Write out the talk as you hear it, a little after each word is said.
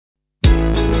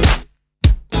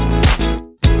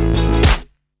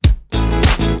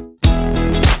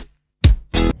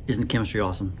Isn't chemistry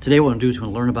awesome? Today what I'm gonna do is I'm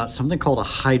gonna learn about something called a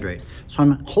hydrate. So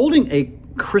I'm holding a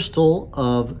crystal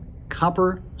of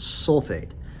copper sulfate.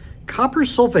 Copper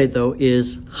sulfate though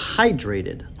is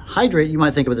hydrated. Hydrate, you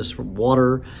might think of this from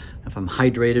water, if I'm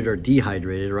hydrated or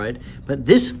dehydrated, right? But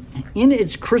this, in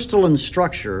its crystalline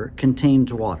structure,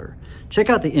 contains water. Check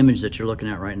out the image that you're looking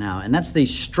at right now, and that's the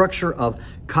structure of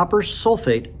copper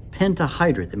sulfate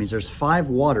pentahydrate. That means there's 5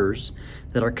 waters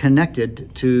that are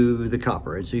connected to the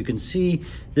copper. And so you can see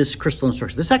this crystalline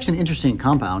structure. This is actually an interesting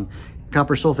compound.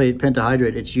 Copper sulfate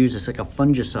pentahydrate, it's used as like a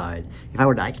fungicide. If I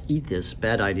were to eat this,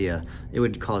 bad idea, it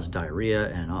would cause diarrhea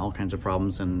and all kinds of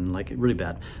problems and like really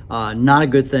bad. Not a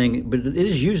good thing, but it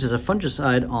is used as a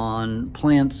fungicide on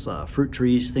plants, fruit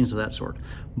trees, things of that sort.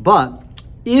 But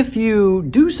if you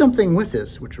do something with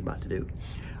this, which we're about to do,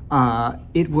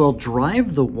 it will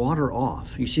drive the water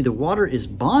off. You see the water is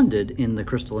bonded in the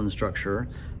crystalline structure,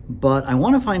 but I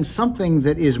want to find something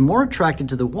that is more attracted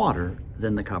to the water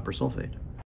than the copper sulfate.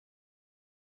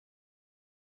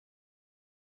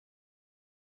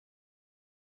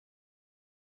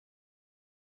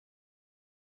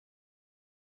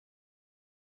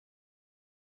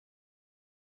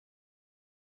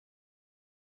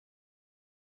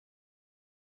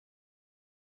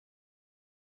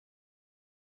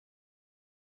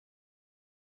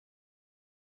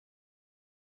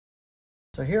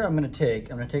 So here I'm going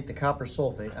to take the copper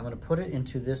sulfate, I'm going to put it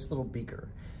into this little beaker.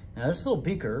 Now this little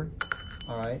beaker,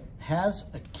 all right, has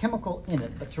a chemical in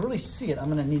it, but to really see it, I'm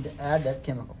going to need to add that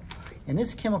chemical. And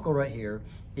this chemical right here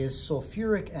is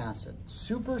sulfuric acid,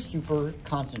 super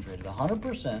concentrated,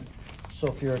 100%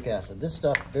 sulfuric acid. This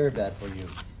stuff, very bad for you.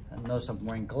 And notice I'm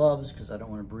wearing gloves because I don't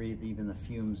want to breathe even the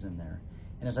fumes in there.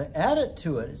 And as I add it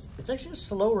to it, it's actually a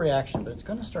slow reaction, but it's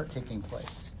going to start taking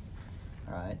place.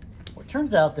 All right. Well, it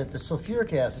turns out that the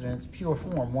sulfuric acid in its pure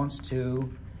form wants to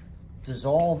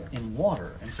dissolve in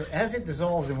water. And so as it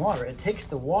dissolves in water, it takes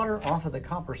the water off of the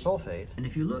copper sulfate. And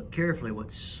if you look carefully,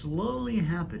 what's slowly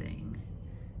happening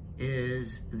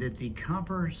is that the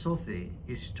copper sulfate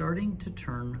is starting to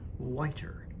turn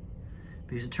whiter.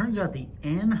 Because it turns out the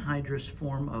anhydrous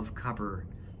form of copper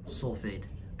sulfate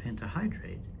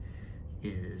pentahydrate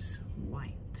is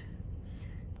white.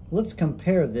 Let's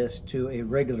compare this to a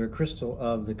regular crystal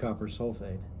of the copper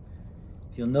sulfate.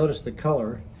 You'll notice the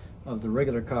color of the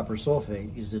regular copper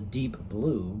sulfate is a deep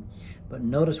blue, but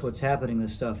notice what's happening to the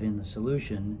stuff in the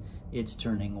solution, it's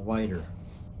turning whiter.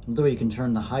 Another way you can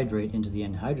turn the hydrate into the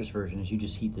anhydrous version is you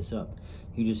just heat this up.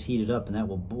 You just heat it up and that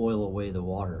will boil away the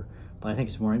water. But I think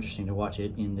it's more interesting to watch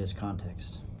it in this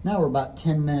context. Now we're about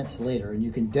 10 minutes later and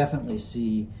you can definitely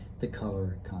see the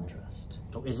color contrast.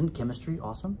 So isn't chemistry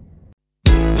awesome?